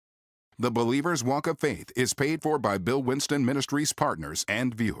The Believer's Walk of Faith is paid for by Bill Winston Ministries partners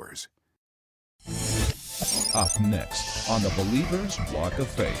and viewers. Up next on The Believer's Walk of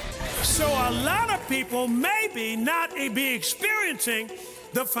Faith. So a lot of people maybe not be experiencing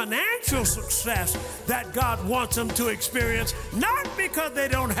the financial success that God wants them to experience, not because they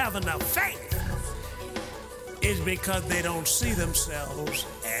don't have enough faith. It's because they don't see themselves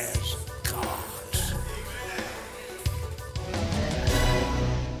as gods.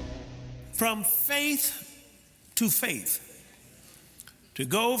 From faith to faith. To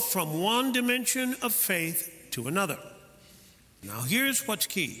go from one dimension of faith to another. Now here's what's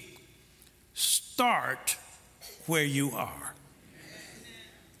key. Start where you are.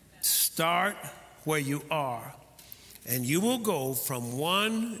 Start where you are, and you will go from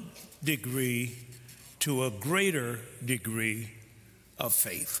one degree to a greater degree of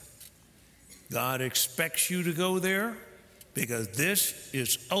faith. God expects you to go there because this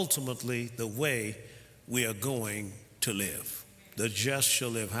is ultimately the way we are going to live. The just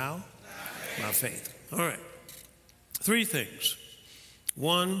shall live how? By faith. All right. 3 things.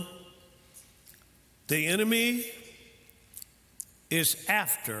 1, the enemy is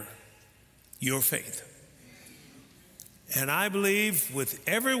after your faith. And I believe with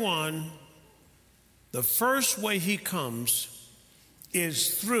everyone, the first way he comes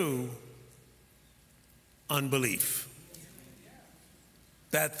is through unbelief.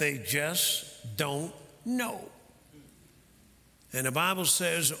 That they just don't know. And the Bible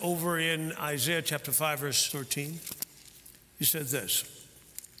says over in Isaiah chapter 5, verse 13, he says this,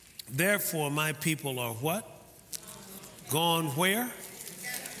 therefore my people are what? Gone where?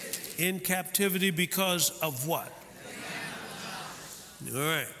 In captivity because of what? All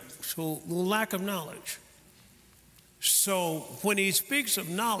right, so lack of knowledge. So when he speaks of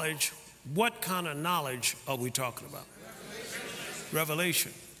knowledge, what kind of knowledge are we talking about?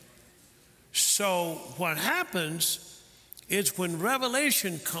 Revelation. So what happens is when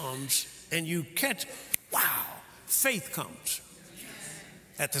revelation comes and you catch, wow, faith comes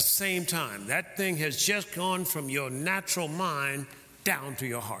at the same time. That thing has just gone from your natural mind down to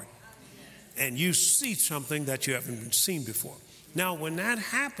your heart. And you see something that you haven't seen before. Now, when that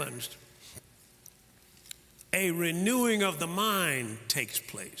happens, a renewing of the mind takes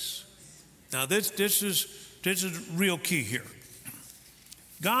place. Now, this is real key here.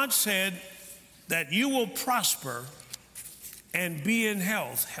 God said that you will prosper and be in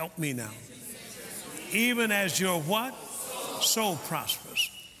health. Help me now. Even as your what? Soul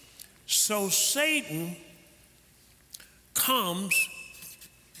prospers. So Satan comes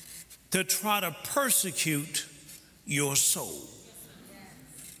to try to persecute your soul.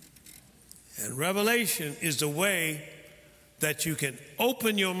 And revelation is the way that you can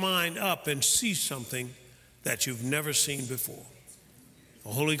open your mind up and see something that you've never seen before. The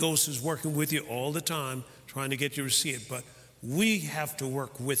Holy Ghost is working with you all the time, trying to get you to see it, but we have to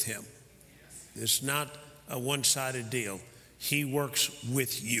work with him. It's not a one-sided deal. He works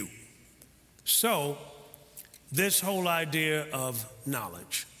with you. So, this whole idea of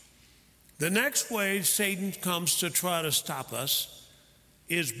knowledge. The next way Satan comes to try to stop us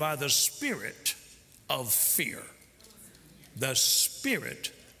is by the spirit of fear. The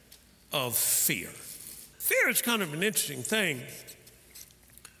spirit of fear. Fear is kind of an interesting thing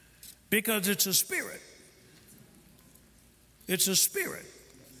because it's a spirit. It's a spirit.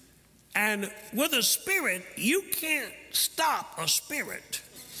 And with a spirit, you can't stop a spirit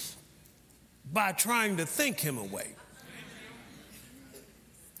by trying to think him away.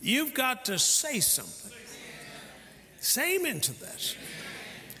 You've got to say something. Say him into this.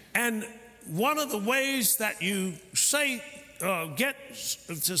 And one of the ways that you say, get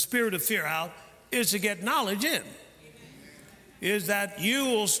the spirit of fear out is to get knowledge in. Is that you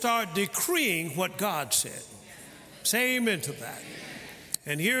will start decreeing what God said. Say amen to that.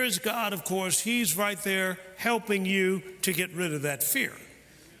 And here is God, of course, he's right there helping you to get rid of that fear.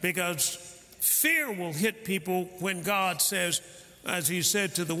 Because fear will hit people when God says, as he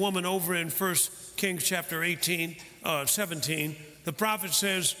said to the woman over in 1 Kings chapter 17, the prophet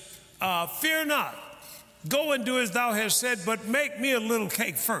says, fear not, go and do as thou hast said, but make me a little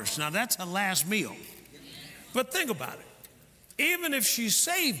cake first. Now that's her last meal. But think about it. Even if she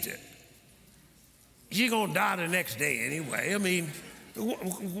saved it, she's going to die the next day anyway. I mean,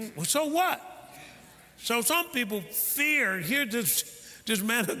 so what? So some people fear. Here's this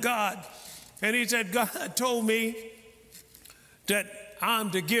man of God, and he said, God told me that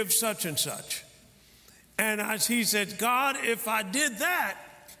I'm to give such and such. And he said, God, if I did that,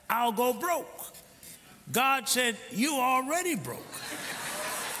 I'll go broke. God said, you already broke.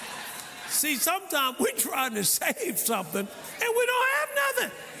 See, sometimes we're trying to save something and we don't have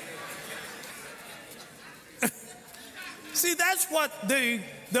nothing. See, that's what the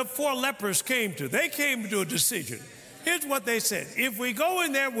four lepers came to. They came to a decision. Here's what they said. If we go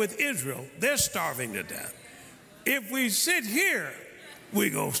in there with Israel, they're starving to death. If we sit here, we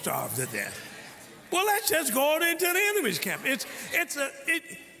go starve to death. Well, let's just go on into the enemy's camp.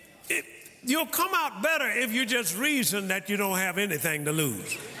 You'll come out better if you just reason that you don't have anything to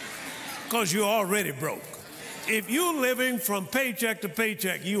lose, because you're already broke. If you're living from paycheck to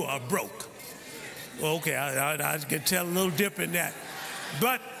paycheck, you are broke. Okay, I can tell a little dip in that.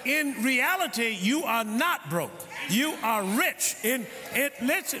 But in reality, you are not broke. You are rich.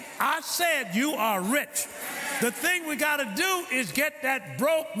 Listen, I said you are rich. The thing we got to do is get that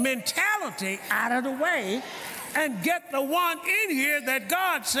broke mentality out of the way and get the one in here that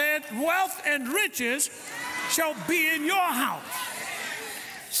God said wealth and riches shall be in your house.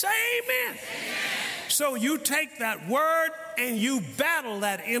 Say amen. So you take that word and you battle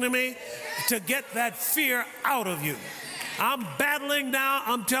that enemy to get that fear out of you. I'm battling now.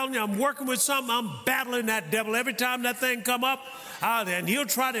 I'm telling you, I'm working with something. I'm battling that devil. Every time that thing come up, and he'll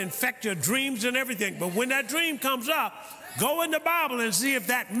try to infect your dreams and everything. But when that dream comes up, go in the Bible and see if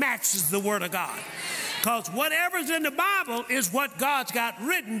that matches the word of God. Because whatever's in the Bible is what God's got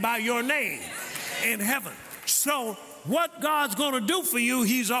written by your name in heaven. So what God's going to do for you,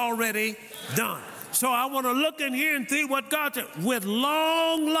 he's already done. So I want to look in here and see what God said. With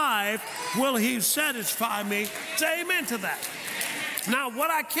long life will he satisfy me. Say amen to that. Now, what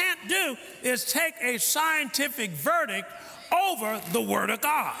I can't do is take a scientific verdict over the word of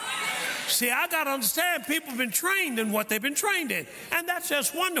God. See, I got to understand people have been trained in what they've been trained in, and that's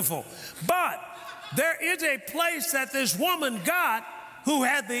just wonderful. But there is a place that this woman got who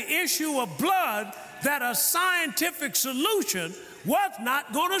had the issue of blood that a scientific solution was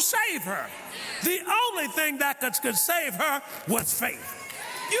not going to save her. The only thing that could save her was faith.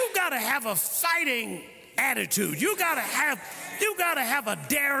 You got to have a fighting attitude. You got to have a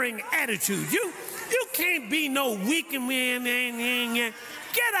daring attitude. You can't be no weak man.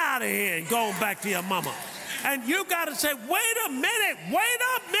 Get out of here and go back to your mama. And you got to say, wait a minute.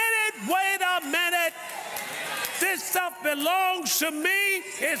 This stuff belongs to me.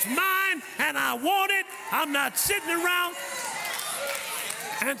 It's mine, and I want it. I'm not sitting around.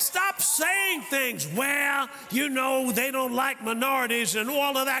 And stop saying things, well, you know, they don't like minorities and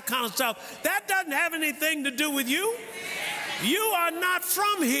all of that kind of stuff. That doesn't have anything to do with you. You are not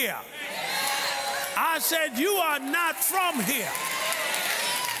from here. I said you are not from here.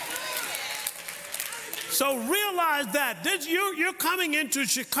 So realize that you're coming into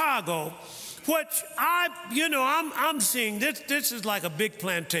Chicago, which I'm seeing this is like a big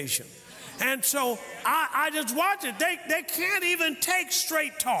plantation. And so I just watch it. They can't even take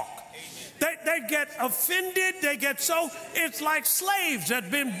straight talk. They get offended. It's like slaves that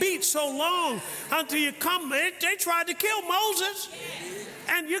have been beat so long until you come. They tried to kill Moses.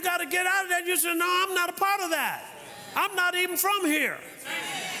 And you got to get out of that. You say, no, I'm not a part of that. I'm not even from here.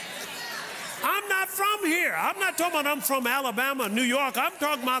 I'm not from here. I'm not talking about I'm from Alabama, New York. I'm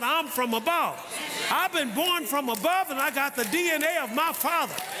talking about I'm from above. I've been born from above, and I got the DNA of my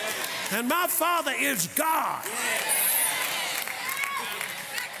father. And my father is God.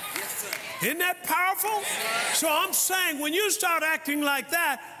 Isn't that powerful? So I'm saying when you start acting like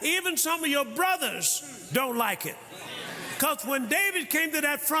that, even some of your brothers don't like it. Because when David came to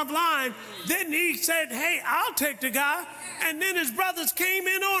that front line, then he said, hey, I'll take the guy. And then his brothers came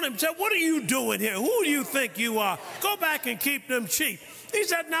in on him and said, what are you doing here? Who do you think you are? Go back and keep them sheep. He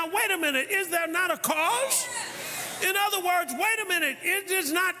said, now, wait a minute. Is there not a cause? In other words, wait a minute. It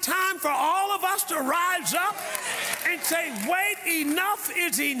is not time for all of us to rise up and say, wait, enough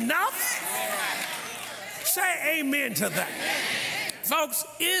is enough? Say amen to that. Folks,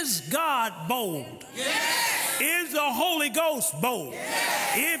 is God bold? Is the Holy Ghost bold?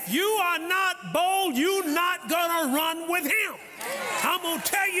 If you are not bold, you're not going to run with him. I'm going to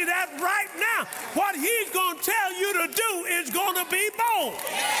tell you that right now. What he's going to tell you to do is going to be bold.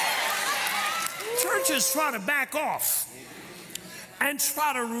 Churches try to back off and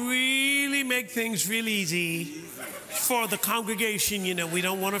try to really make things real easy for the congregation. You know, we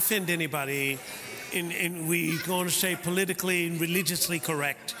don't want to offend anybody. And we're going to say politically and religiously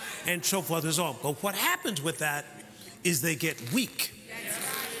correct and so forth and so on. But what happens with that is they get weak.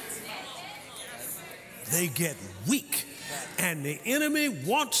 They get weak. And the enemy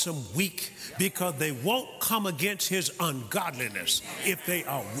wants them weak because they won't come against his ungodliness. If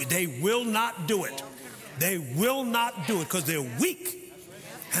they will not do it. They will not do it because they're weak.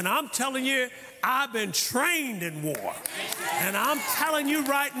 And I'm telling you, I've been trained in war. And I'm telling you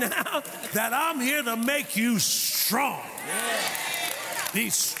right now that I'm here to make you strong. Be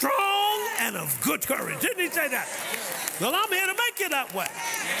strong and of good courage. Didn't he say that? Well, I'm here to make you that way.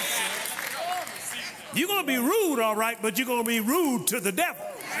 You're going to be rude, all right, but you're going to be rude to the devil.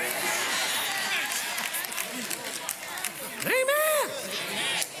 Amen.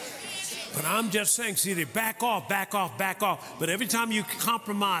 But I'm just saying, see, they back off. But every time you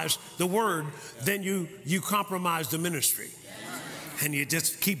compromise the word, then you compromise the ministry. And you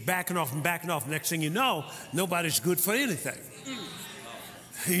just keep backing off. Next thing you know, nobody's good for anything.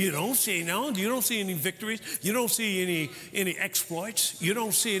 You don't see any victories. You don't see any exploits. You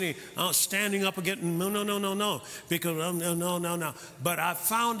don't see any standing up against, no. Because, no. But I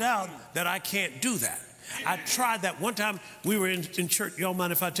found out that I can't do that. I tried that one time. We were in church. Y'all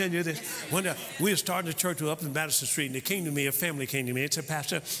mind if I tell you this? One day we were starting a church up in Madison Street, and a family came to me and said,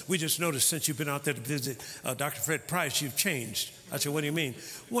 Pastor, we just noticed since you've been out there to visit Dr. Fred Price, you've changed. I said, what do you mean?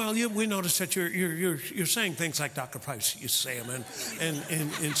 Well, we noticed that you're saying things like Dr. Price used to say them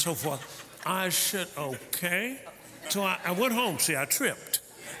and so forth. I said, okay. So I went home. See, I tripped.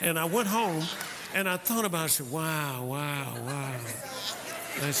 And I went home, and I thought about it. I said, wow.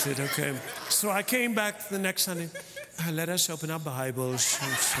 I said, okay. So I came back the next Sunday. Let us open our Bibles.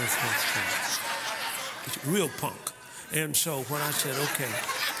 And so forth. Real punk. And so when I said, okay,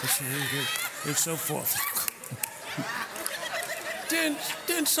 and so forth. Then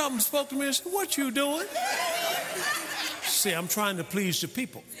something spoke to me and said, what you doing? See, I'm trying to please the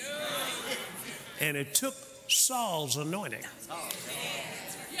people. And it took Saul's anointing.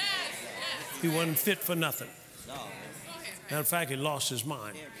 He wasn't fit for nothing. Matter of fact, he lost his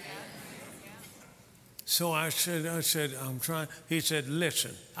mind. So I said, I'm trying. He said,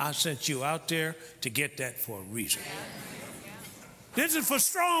 listen, I sent you out there to get that for a reason. This is for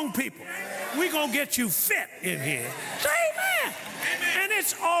strong people. We're going to get you fit in here. Say amen. And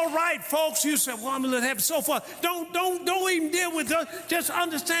it's all right, folks. You say, well, I'm a little happy, so forth. Don't even deal with it. Just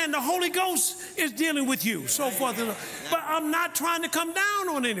understand the Holy Ghost is dealing with you, so forth. But I'm not trying to come down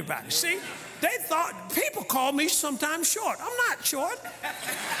on anybody. See? They thought, people call me sometimes short. I'm not short.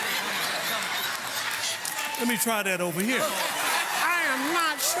 Let me try that over here. I am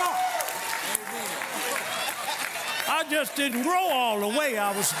not short. I just didn't grow all the way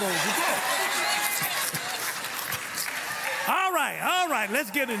I was supposed to grow. All right,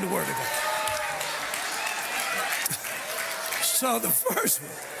 let's get into the Word of God. So the first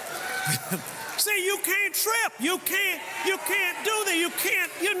one. See, you can't trip. You can't do that.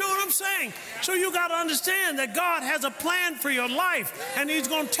 You know what I'm saying? So you got to understand that God has a plan for your life, and He's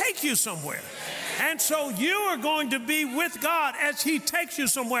going to take you somewhere. And so you are going to be with God as He takes you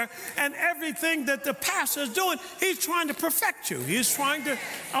somewhere. And everything that the pastor is doing, he's trying to perfect you. He's trying to,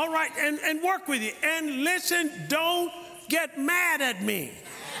 all right, and work with you. And listen, don't get mad at me.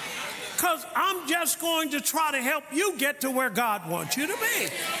 Because I'm just going to try to help you get to where God wants you to be.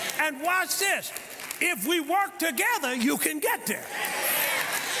 And watch this. If we work together, you can get there.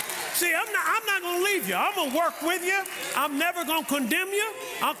 See, I'm not going to leave you. I'm going to work with you. I'm never going to condemn you.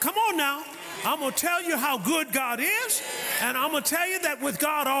 Come on now. I'm going to tell you how good God is. And I'm going to tell you that with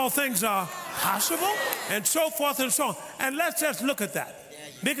God, all things are possible. And so forth and so on. And let's just look at that.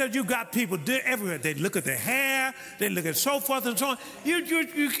 Because you got people everywhere. They look at their hair. They look at so forth and so on. You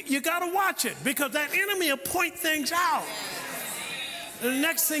got to watch it. Because that enemy will point things out. And the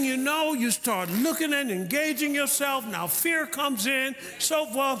next thing you know, you start looking and engaging yourself. Now fear comes in, so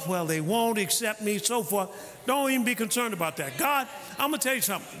forth. Well, they won't accept me, so forth. Don't even be concerned about that. God, I'm going to tell you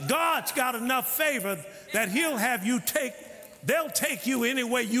something. God's got enough favor that He'll have you they'll take you any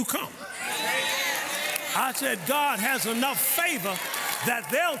way you come. I said God has enough favor that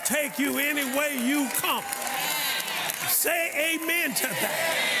they'll take you any way you come. Say amen to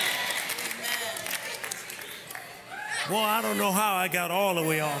that. Well, I don't know how I got all the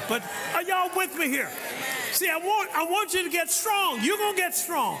way off, but are y'all with me here? See, I want you to get strong. You're going to get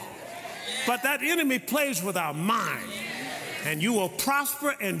strong. But that enemy plays with our mind. And you will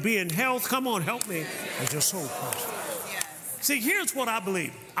prosper and be in health. Come on, help me. As your soul prospers. See, here's what I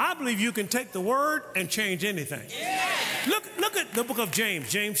believe. I believe you can take the word and change anything. Look at the book of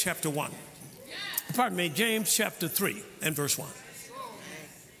James, James chapter 1. Pardon me, James chapter 3 and verse 1.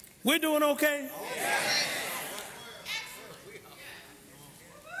 We're doing okay?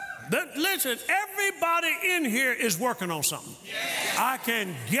 But listen, everybody in here is working on something. I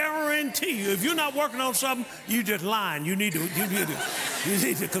can guarantee you, if you're not working on something, you just lying. You need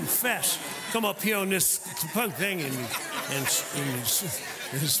to confess. Come up here on this thing and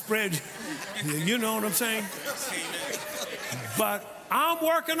spread. You know what I'm saying? But I'm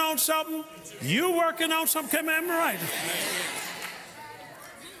working on something. You working on something. Come on, right?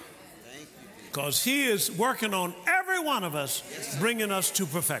 Because He is working on every one of us, bringing us to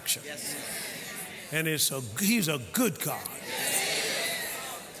perfection. And he's a good God.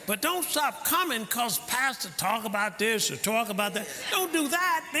 But don't stop coming because pastor talk about this or talk about that. Don't do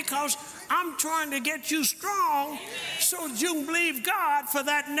that, because I'm trying to get you strong so that you can believe God for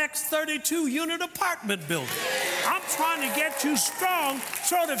that next 32-unit apartment building. I'm trying to get you strong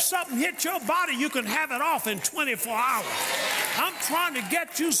so that if something hits your body, you can have it off in 24 hours. I'm trying to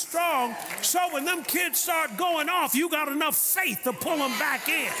get you strong so when them kids start going off, you got enough faith to pull them back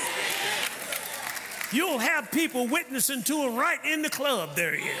in. You'll have people witnessing to him right in the club.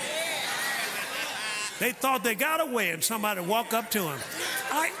 There he is. They thought they got away, and somebody walked up to him.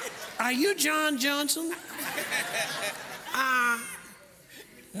 Are you John Johnson?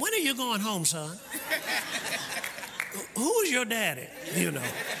 When are you going home, son? Who's your daddy? You know.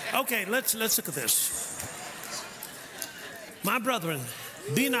 Okay, let's look at this. My brethren,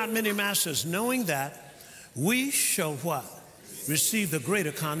 be not many masters, knowing that we shall what? Receive the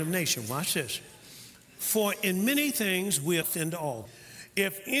greater condemnation. Watch this. For in many things we offend all.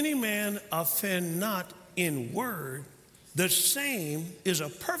 If any man offend not in word, the same is a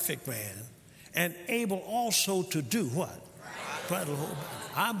perfect man, and able also to do what? Right.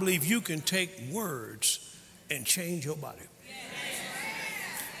 I believe you can take words and change your body.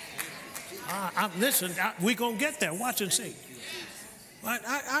 Listen, we're going to get there. Watch and see.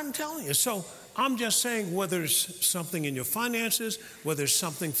 I'm telling you. So I'm just saying, whether it's something in your finances, whether it's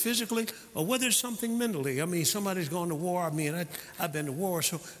something physically, or whether it's something mentally. I mean, somebody's going to war. I mean, I've been to war,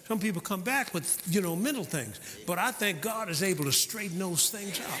 so some people come back with, mental things. But I think God is able to straighten those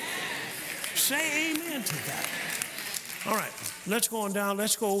things out. Say amen to that. All right, let's go on down.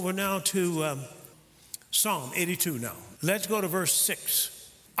 Let's go over now to Psalm 82 now. Let's go to verse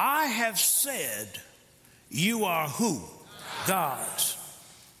 6. I have said, you are who? Gods.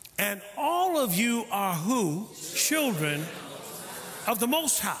 And all of you are who? Children of the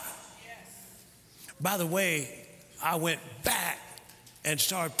Most High. By the way, I went back and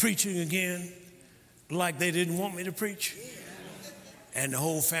started preaching again like they didn't want me to preach. And the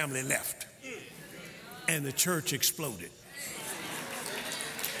whole family left. And the church exploded.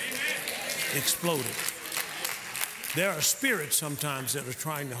 Exploded. There are spirits sometimes that are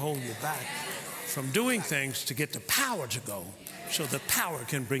trying to hold you back from doing things to get the power to go, so the power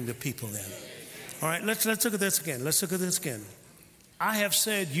can bring the people in. All right, let's look at this again. Let's look at this again. I have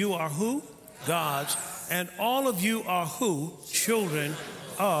said, you are who? Gods. And all of you are who? Children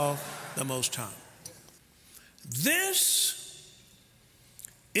of the Most High. This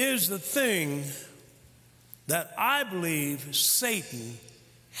is the thing that I believe Satan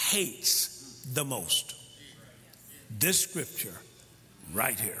hates the most. This scripture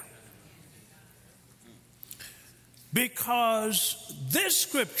right here. Because this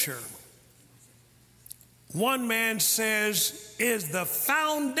scripture, one man says, is the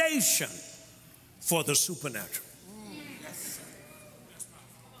foundation for the supernatural.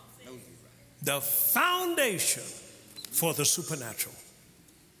 The foundation for the supernatural.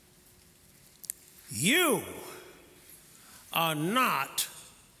 You are not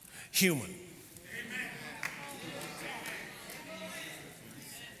human.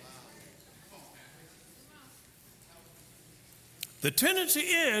 The tendency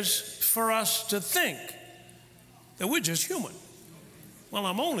is for us to think that we're just human. Well,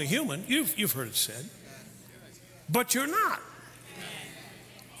 I'm only human. You've heard it said. But you're not.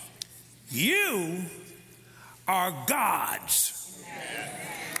 You are God's.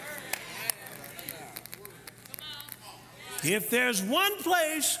 If there's one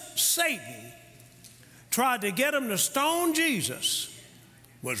place Satan tried to get him to stone Jesus,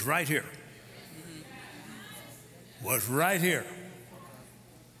 was right here. Was right here.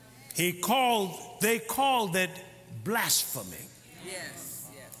 They called it blasphemy. Yes.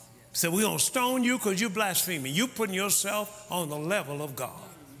 So we're going to stone you because you're blaspheming. You're putting yourself on the level of God.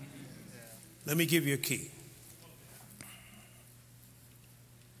 Let me give you a key.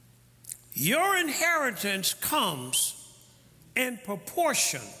 Your inheritance comes in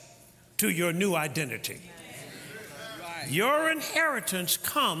proportion to your new identity. Your inheritance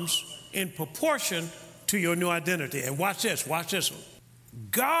comes in proportion to your new identity. And watch this one.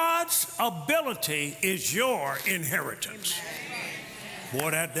 God's ability is your inheritance.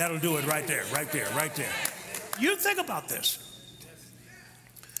 Boy, that'll do it right there. You think about this.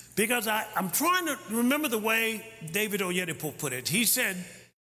 Because I'm trying to remember the way David Oyedepo put it. He said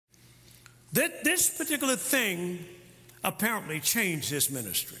that this particular thing apparently changed his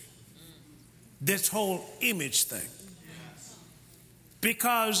ministry. This whole image thing.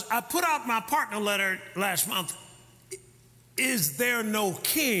 Because I put out my partner letter last month. Is there no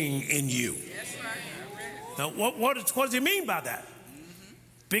king in you? Now, what does he mean by that?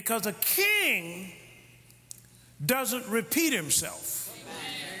 Because a king doesn't repeat himself.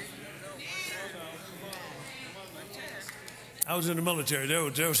 I was in the military. There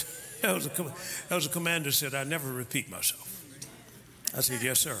was a commander said, "I never repeat myself." I said,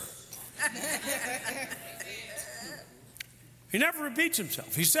 "Yes, sir." He never repeats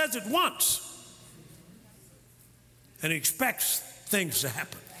himself. He says it once, and he expects things to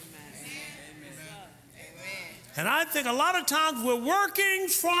happen. And I think a lot of times we're working,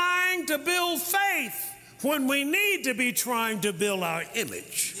 trying to build faith when we need to be trying to build our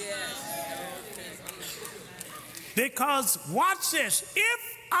image. Because, watch this,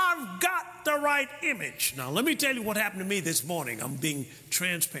 if I've got the right image. Now, let me tell you what happened to me this morning. I'm being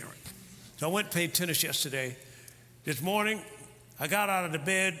transparent. So I went and played tennis yesterday. This morning, I got out of the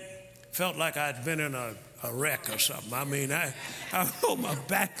bed, felt like I'd been in a wreck or something. I mean, I felt my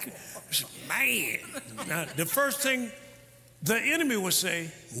back, man. Now, the first thing the enemy would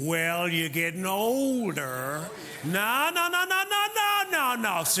say, "Well, you're getting older." No.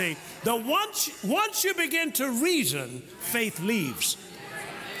 See, once you begin to reason, faith leaves.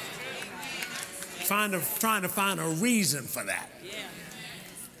 Trying to find a reason for that.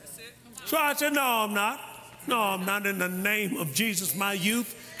 So I said, "No, I'm not. No, I'm not. In the name of Jesus, my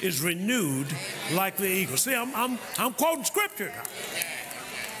youth is renewed like the eagle." See, I'm quoting scripture now.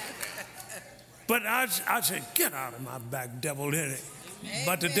 But I said, "Get out of my back, devil."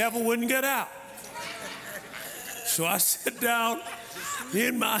 But the devil wouldn't get out. So I sit down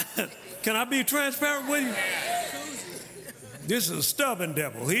in my, can I be transparent with you? This is a stubborn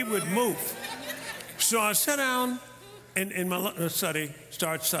devil. He would move. So I sat down in my study,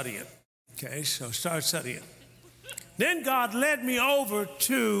 start studying. Okay, so start studying. Then God led me over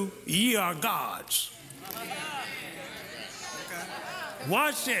to Ye Are Gods.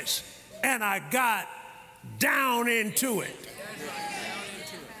 Watch this. And I got down into it.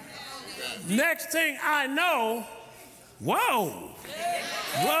 Next thing I know, whoa.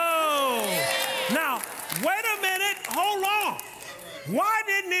 Now, wait a minute, hold on. Why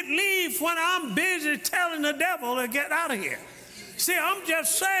didn't it leave when I'm busy telling the devil to get out of here? See, I'm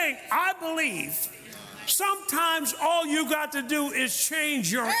just saying, I believe sometimes all you got to do is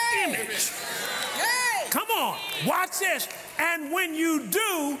change your image. Come on, watch this. And when you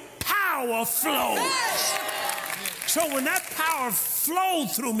do, power flows. So when that power flowed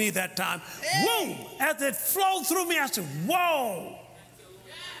through me that time, whoa, as it flowed through me, I said, whoa,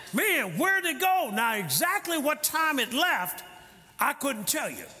 man, where'd it go? Now, exactly what time it left, I couldn't tell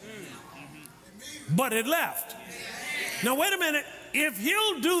you, but it left. Now, wait a minute. If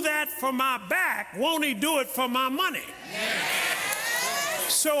he'll do that for my back, won't he do it for my money?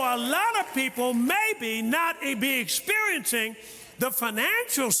 So a lot of people maybe not be experiencing the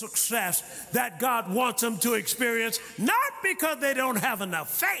financial success that God wants them to experience, not because they don't have enough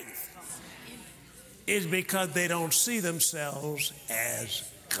faith. It's because they don't see themselves as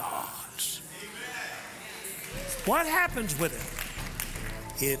gods. What happens with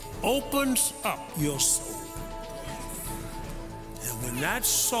it? It opens up your soul. And when that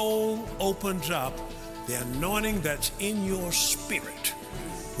soul opens up, the anointing that's in your spirit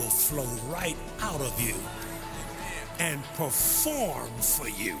will flow right out of you and perform for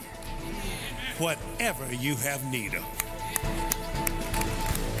you whatever you have need of.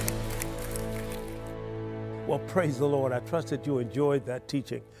 Well, praise the Lord. I trust that you enjoyed that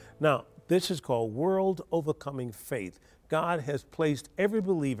teaching. Now, this is called World Overcoming Faith. God has placed every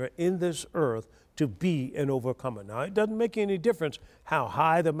believer in this earth to be an overcomer. Now, it doesn't make any difference how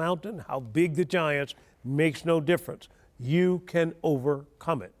high the mountain, how big the giants, makes no difference. You can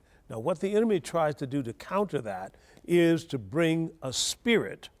overcome it. Now, what the enemy tries to do to counter that is to bring a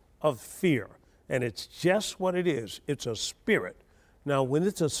spirit of fear. And it's just what it is. It's a spirit. Now, when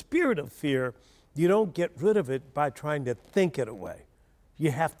it's a spirit of fear, you don't get rid of it by trying to think it away.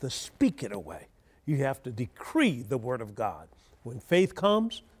 You have to speak it away. You have to decree the word of God. When faith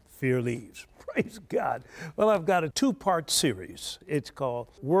comes, fear leaves. Praise God. Well, I've got a two-part series. It's called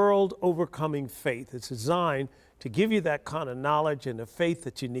World Overcoming Faith. It's designed to give you that kind of knowledge and the faith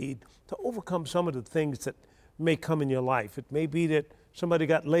that you need to overcome some of the things that may come in your life. It may be that somebody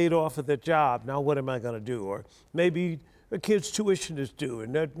got laid off at their job. Now what am I going to do? Or maybe a kid's tuition is due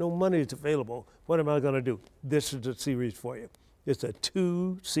and no money is available. What am I going to do? This is the series for you. It's a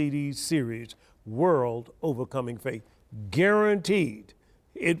 2-CD series, World Overcoming Faith. Guaranteed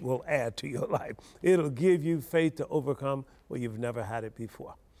it will add to your life. It'll give you faith to overcome where you've never had it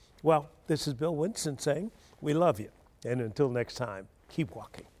before. Well, this is Bill Winston saying we love you. And until next time, keep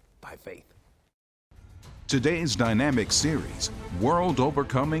walking by faith. Today's dynamic series, World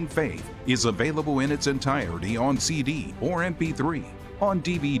Overcoming Faith, is available in its entirety on CD or MP3, on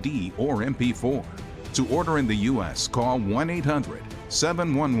DVD or MP4. To order in the U.S., call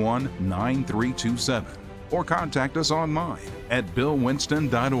 1-800-711-9327 or contact us online at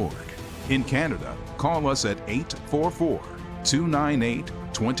billwinston.org. In Canada, call us at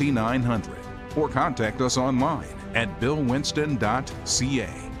 844-298-2900 or contact us online at billwinston.ca.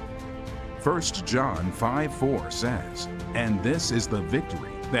 1 John 5:4 says, "And this is the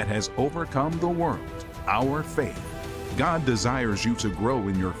victory that has overcome the world, our faith." God desires you to grow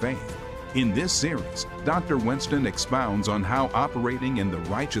in your faith. In this series, Dr. Winston expounds on how operating in the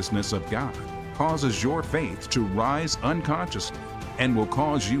righteousness of God causes your faith to rise unconsciously and will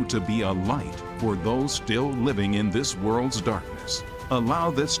cause you to be a light for those still living in this world's darkness.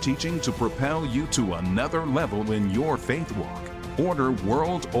 Allow this teaching to propel you to another level in your faith walk. Order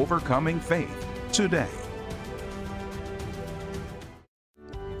World Overcoming Faith today.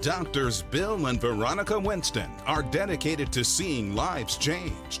 Doctors Bill and Veronica Winston are dedicated to seeing lives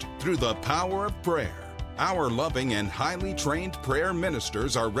changed through the power of prayer. Our loving and highly trained prayer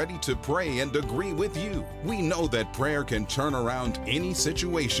ministers are ready to pray and agree with you. We know that prayer can turn around any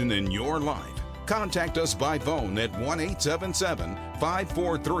situation in your life. Contact us by phone at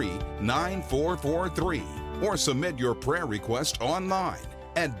 1-877-543-9443 or submit your prayer request online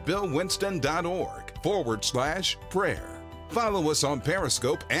at billwinston.org/prayer. Follow us on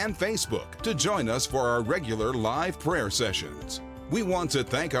Periscope and Facebook to join us for our regular live prayer sessions. We want to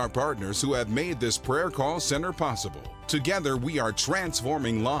thank our partners who have made this prayer call center possible. Together, we are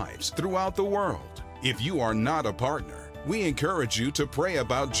transforming lives throughout the world. If you are not a partner, we encourage you to pray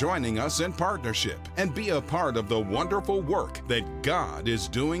about joining us in partnership and be a part of the wonderful work that God is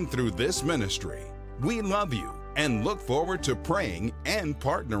doing through this ministry. We love you and look forward to praying and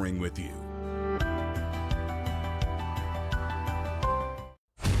partnering with you.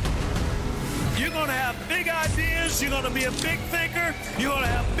 You're going to have big ideas. You're going to be a big thinker. You're going to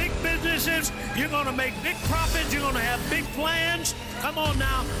have big businesses. You're going to make big profits. You're going to have big plans. Come on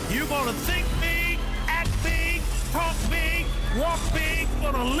now. You're going to think big, act big, talk big, walk big,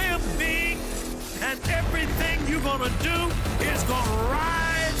 going to live big, and everything you're going to do is going to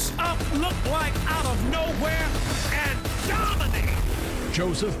rise up, look like out of nowhere, and dominate.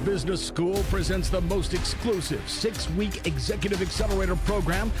 Joseph Business School presents the most exclusive 6-week Executive Accelerator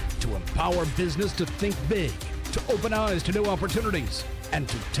program to empower business to think big, to open eyes to new opportunities, and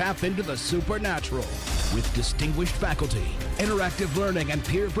to tap into the supernatural. With distinguished faculty, interactive learning, and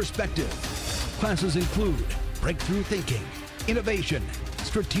peer perspective. Classes include breakthrough thinking, innovation,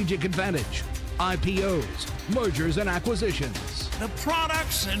 strategic advantage, IPOs, mergers and acquisitions. The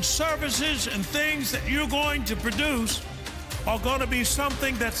products and services and things that you're going to produce are going to be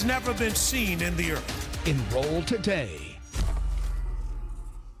something that's never been seen in the earth. Enroll today.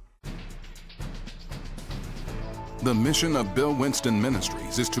 The mission of Bill Winston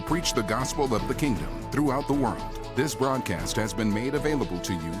Ministries is to preach the gospel of the kingdom throughout the world. This broadcast has been made available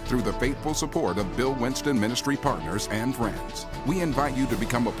to you through the faithful support of Bill Winston Ministry partners and friends. We invite you to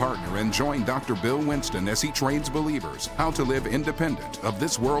become a partner and join Dr. Bill Winston as he trains believers how to live independent of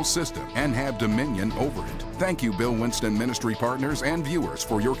this world system and have dominion over it. Thank you, Bill Winston Ministry partners and viewers,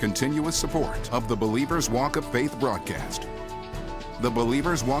 for your continuous support of the Believer's Walk of Faith broadcast. The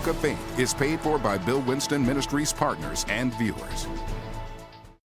Believer's Walk of Faith is paid for by Bill Winston Ministries partners and viewers.